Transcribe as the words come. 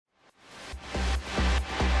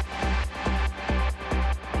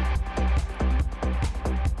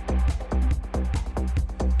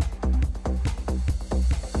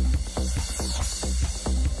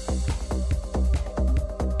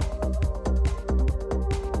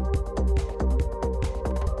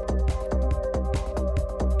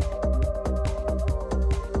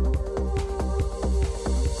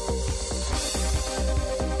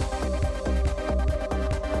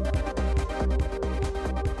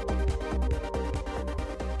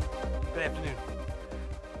Good afternoon.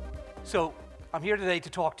 So I'm here today to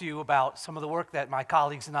talk to you about some of the work that my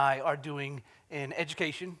colleagues and I are doing in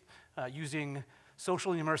education using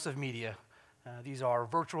social and immersive media. These are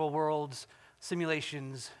virtual worlds,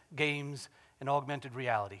 simulations, games, and augmented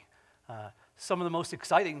reality. Some of the most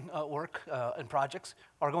exciting work and projects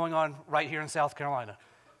are going on right here in South Carolina.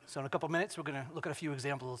 So in a couple minutes, we're going to look at a few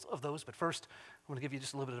examples of those, but first, I'm going to give you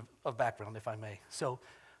just a little bit of background, if I may. So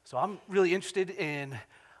I'm really interested in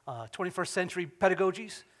 21st century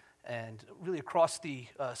pedagogies and really across the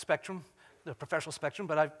spectrum, the professional spectrum,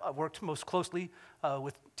 but I've worked most closely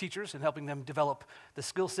with teachers and helping them develop the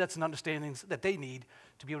skill sets and understandings that they need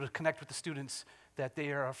to be able to connect with the students that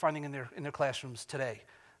they are finding in their classrooms today.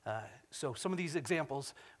 So some of these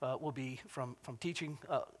examples will be from teaching,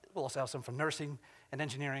 we'll also have some from nursing and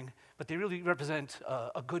engineering, but they really represent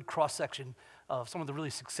a good cross-section of some of the really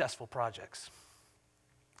successful projects.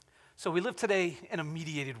 So we live today in a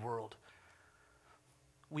mediated world.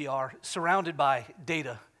 We are surrounded by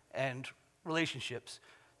data and relationships,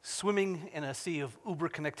 swimming in a sea of uber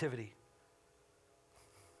connectivity.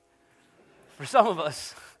 For some of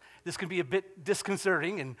us, this can be a bit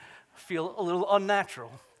disconcerting and feel a little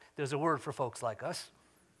unnatural. There's a word for folks like us.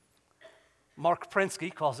 Mark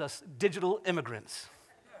Prensky calls us digital immigrants.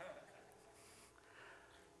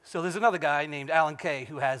 So there's another guy named Alan Kay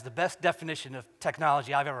who has the best definition of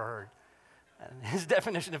technology I've ever heard. And his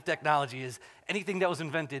definition of technology is anything that was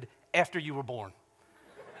invented after you were born.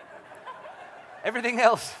 Everything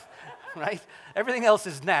else, right? Everything else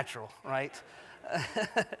is natural, right?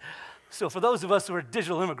 So for those of us who are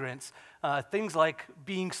digital immigrants, things like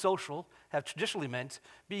being social have traditionally meant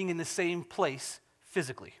being in the same place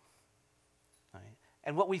physically. Right?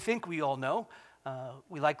 And what we think we all know,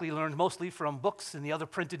 we likely learned mostly from books and the other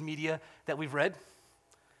printed media that we've read,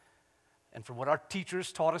 and from what our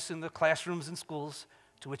teachers taught us in the classrooms and schools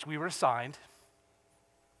to which we were assigned.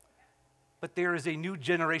 But there is a new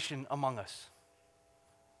generation among us.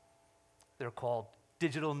 They're called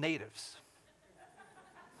digital natives.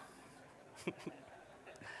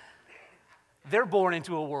 They're born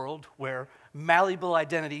into a world where malleable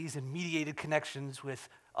identities and mediated connections with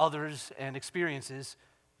others and experiences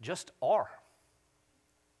just are.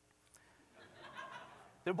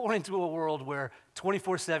 They're born into a world where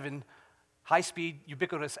 24/7, high-speed,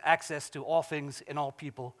 ubiquitous access to all things and all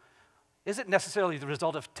people isn't necessarily the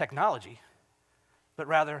result of technology, but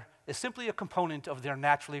rather is simply a component of their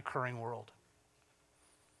naturally occurring world.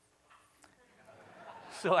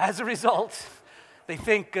 So as a result, they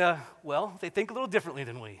think, they think a little differently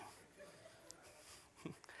than we.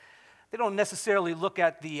 They don't necessarily look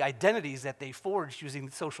at the identities that they forge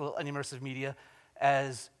using social and immersive media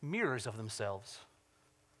as mirrors of themselves,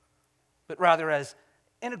 but rather as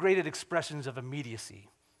integrated expressions of immediacy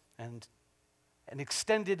and an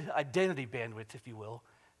extended identity bandwidth, if you will,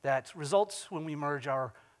 that results when we merge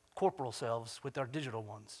our corporal selves with our digital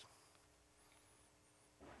ones.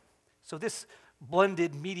 So this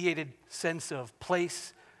blended, mediated sense of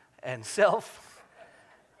place and self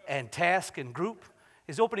and task and group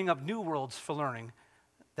is opening up new worlds for learning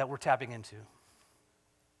that we're tapping into.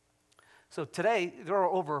 So today, there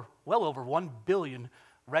are well over 1 billion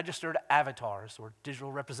registered avatars or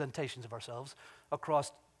digital representations of ourselves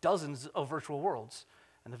across dozens of virtual worlds,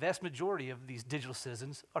 and the vast majority of these digital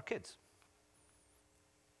citizens are kids.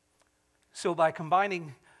 So by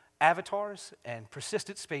combining avatars and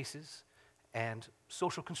persistent spaces and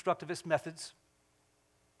social constructivist methods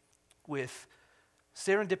with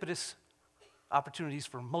serendipitous opportunities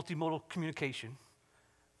for multimodal communication,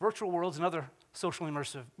 virtual worlds and other social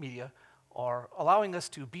immersive media are allowing us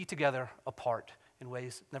to be together apart in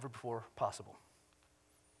ways never before possible.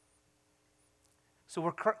 So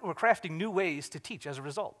we're crafting new ways to teach as a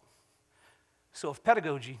result. So if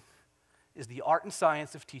pedagogy is the art and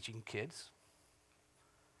science of teaching kids,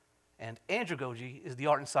 and andragogy is the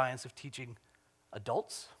art and science of teaching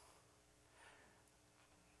adults,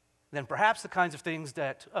 then perhaps the kinds of things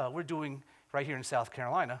that we're doing right here in South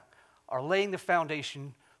Carolina are laying the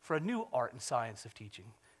foundation for a new art and science of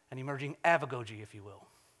teaching, an emerging avagogy, if you will.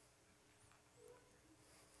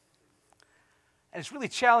 And it's really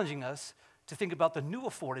challenging us to think about the new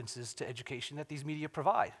affordances to education that these media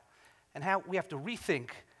provide, and how we have to rethink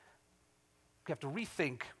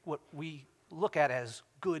what we look at as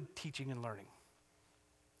good teaching and learning.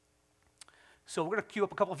 So we're going to queue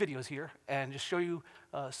up a couple of videos here and just show you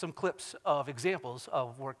some clips of examples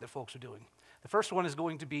of work that folks are doing. The first one is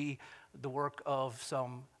going to be the work of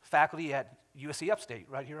some faculty at USC Upstate,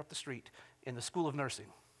 right here up the street, in the School of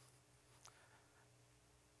Nursing.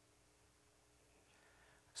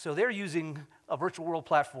 So they're using a virtual world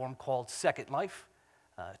platform called Second Life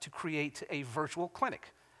to create a virtual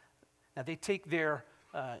clinic. Now, they take their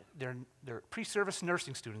pre-service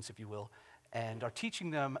nursing students, if you will, and are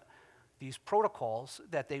teaching them these protocols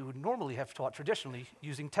that they would normally have taught traditionally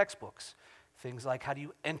using textbooks. Things like how do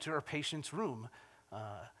you enter a patient's room,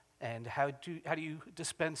 and how do you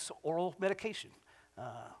dispense oral medication.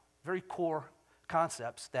 Very core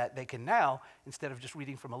concepts that they can now, instead of just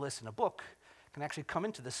reading from a list in a book, can actually come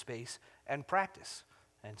into this space and practice.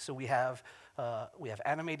 And so we have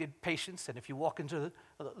animated patients, and if you walk into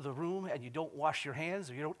the room and you don't wash your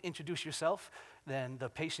hands or you don't introduce yourself, then the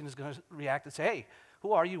patient is going to react and say, hey,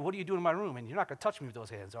 who are you? What are you doing in my room? And you're not going to touch me with those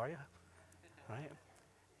hands, are you? Right?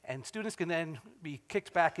 And students can then be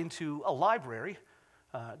kicked back into a library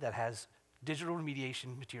that has digital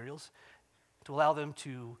remediation materials to allow them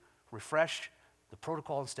to refresh the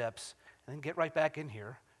protocol and steps and then get right back in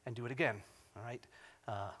here and do it again, all right?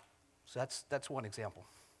 So that's one example.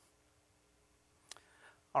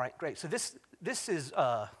 All right, great. So this is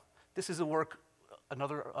the work,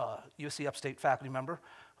 another USC Upstate faculty member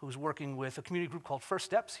who's working with a community group called First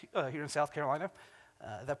Steps here in South Carolina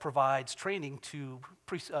that provides training to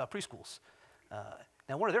preschools.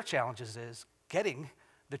 Now, one of their challenges is getting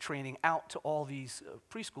the training out to all these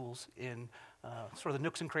preschools in sort of the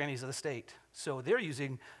nooks and crannies of the state. So they're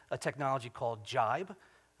using a technology called Jibe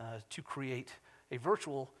to create a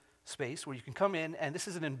virtual space where you can come in, and this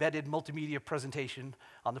is an embedded multimedia presentation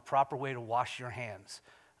on the proper way to wash your hands.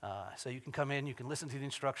 So you can come in, you can listen to the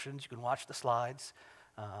instructions, you can watch the slides,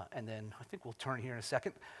 and then I think we'll turn here in a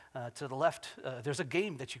second. To the left, there's a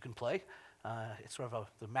game that you can play. It's sort of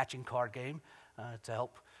the matching card game to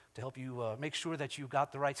help you make sure that you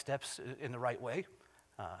got the right steps in the right way.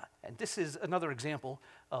 And this is another example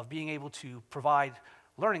of being able to provide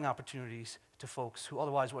learning opportunities to folks who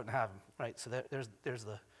otherwise wouldn't have them, right? So there's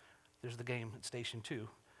the game at Station 2.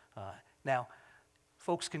 Now,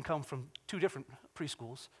 folks can come from two different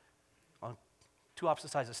preschools on two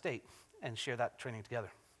opposite sides of the state and share that training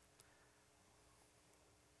together.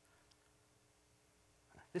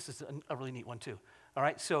 This is a really neat one too. All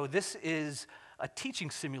right, so this is a teaching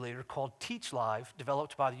simulator called Teach Live,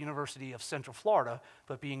 developed by the University of Central Florida,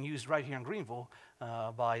 but being used right here in Greenville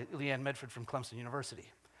by Leanne Medford from Clemson University.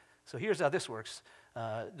 So here's how this works.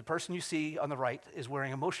 The person you see on the right is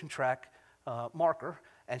wearing a motion track marker,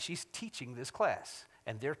 and she's teaching this class,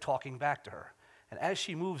 and they're talking back to her. And as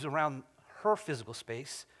she moves around her physical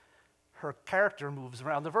space, her character moves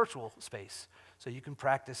around the virtual space. So you can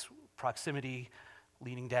practice proximity,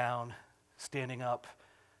 leaning down, standing up.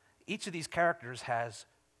 Each of these characters has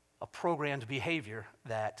a programmed behavior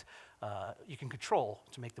that you can control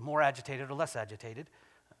to make them more agitated or less agitated.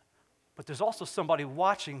 But there's also somebody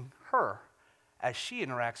watching her as she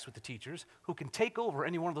interacts with the teachers who can take over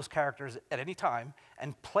any one of those characters at any time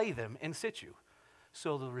and play them in situ.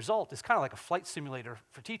 So the result is kind of like a flight simulator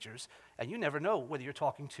for teachers, and you never know whether you're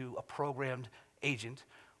talking to a programmed agent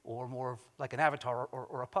or more like an avatar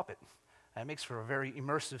or a puppet. And it makes for a very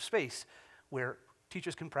immersive space where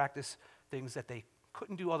teachers can practice things that they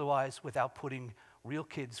couldn't do otherwise without putting real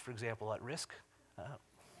kids, for example, at risk.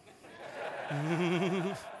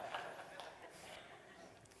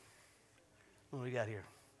 What do we got here?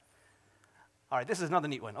 All right, this is another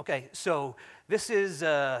neat one. Okay, so this is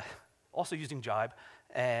also using Jibe,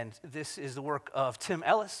 and this is the work of Tim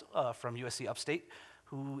Ellis from USC Upstate,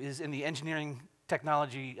 who is in the engineering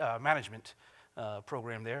technology management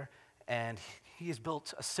program there, and he has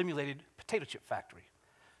built a simulated potato chip factory.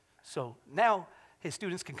 So now his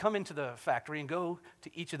students can come into the factory and go to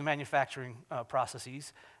each of the manufacturing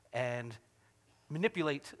processes and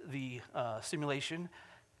manipulate the simulation,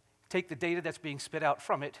 take the data that's being spit out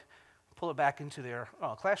from it, pull it back into their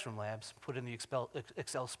classroom labs, put in the Excel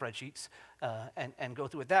spreadsheets, and go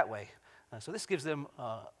through it that way. So this gives them,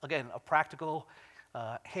 again, a practical,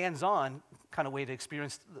 hands-on kind of way to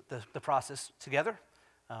experience the process together,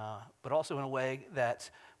 but also in a way that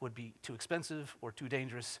would be too expensive or too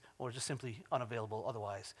dangerous or just simply unavailable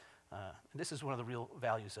otherwise. And this is one of the real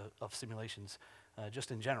values of simulations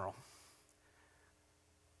just in general.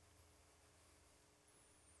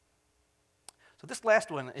 So this last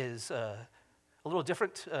one is a little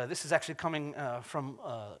different. This is actually coming from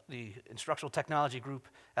the instructional technology group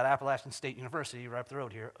at Appalachian State University, right up the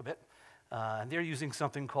road here a bit. And they're using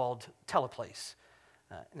something called Teleplace.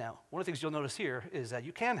 Now, one of the things you'll notice here is that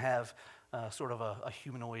you can have sort of a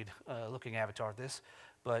humanoid looking avatar of this,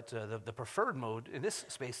 but the preferred mode in this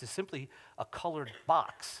space is simply a colored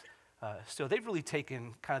box. So they've really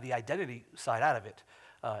taken kind of the identity side out of it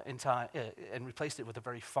and replaced it with a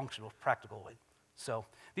very functional, practical So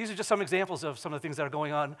these are just some examples of some of the things that are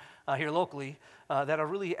going on here locally that are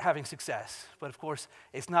really having success. But of course,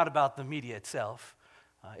 it's not about the media itself.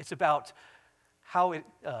 It's about how it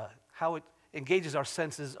engages our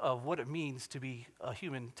senses of what it means to be a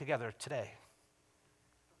human together today.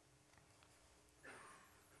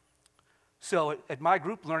 So at my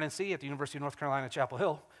group, Learn and See, at the University of North Carolina, Chapel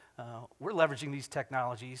Hill, we're leveraging these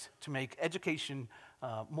technologies to make education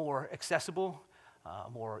more accessible,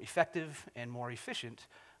 more effective, and more efficient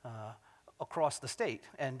across the state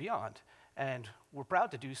and beyond. And we're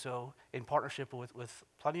proud to do so in partnership with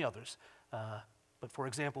plenty others. But for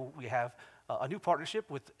example, we have a new partnership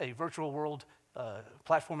with a virtual world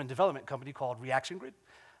platform and development company called Reaction Grid,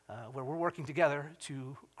 where we're working together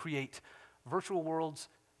to create virtual worlds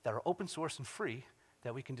that are open source and free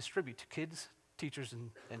that we can distribute to kids, teachers,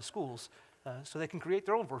 and schools so they can create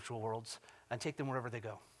their own virtual worlds and take them wherever they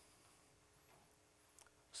go.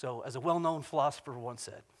 So, as a well-known philosopher once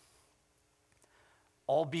said,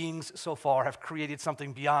 all beings so far have created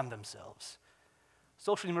something beyond themselves.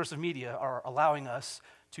 Social immersive media are allowing us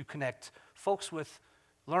to connect folks with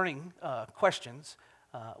learning questions,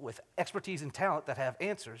 with expertise and talent that have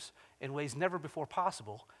answers in ways never before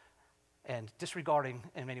possible, and disregarding,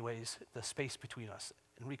 in many ways, the space between us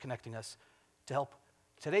and reconnecting us to help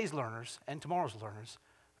today's learners and tomorrow's learners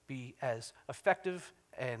be as effective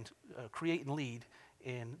and create and lead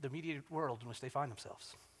in the mediated world in which they find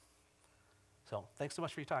themselves. So, thanks so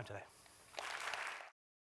much for your time today.